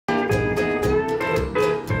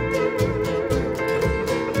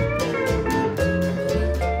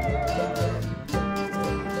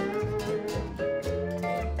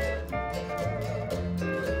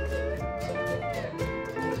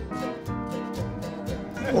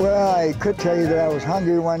Well, I could tell you that I was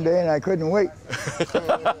hungry one day and I couldn't wait.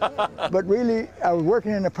 But really, I was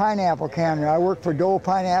working in the pineapple cannery. I worked for Dole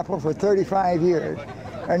Pineapple for 35 years.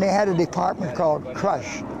 And they had a department called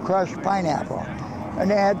Crush Pineapple. And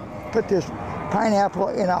they had put this pineapple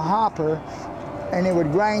in a hopper and they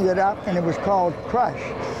would grind it up and it was called Crush.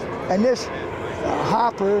 And this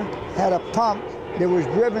hopper had a pump that was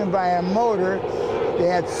driven by a motor. They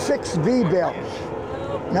had 6 V-belts.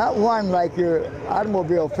 Not one like your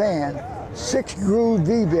automobile fan, 6 groove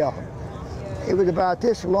V-belt. It was about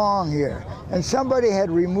this long here. And somebody had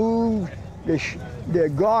removed the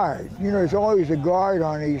guard. You know, there's always a guard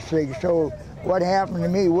on these things, so what happened to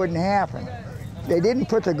me wouldn't happen. They didn't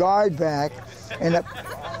put the guard back, and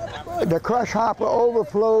the crush hopper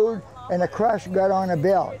overflowed, and the crush got on a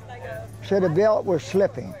belt. So the belt was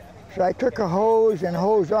slipping. So I took a hose and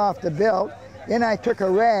hosed off the belt. Then I took a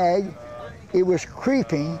rag. It was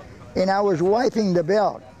creeping, and I was wiping the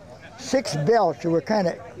belt. 6 belts that were kind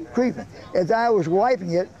of creeping. As I was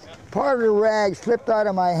wiping it, part of the rag slipped out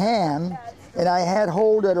of my hand, and I had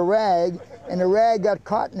hold of the rag, and the rag got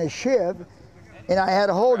caught in the shiv, and I had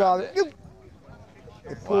a hold of it.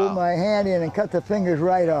 It pulled my hand in and cut the fingers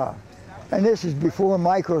right off. And this is before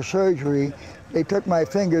microsurgery. They took my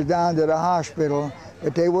fingers down to the hospital,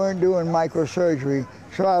 but they weren't doing microsurgery,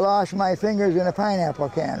 so I lost my fingers in a pineapple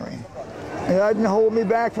cannery. And that didn't hold me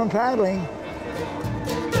back from paddling.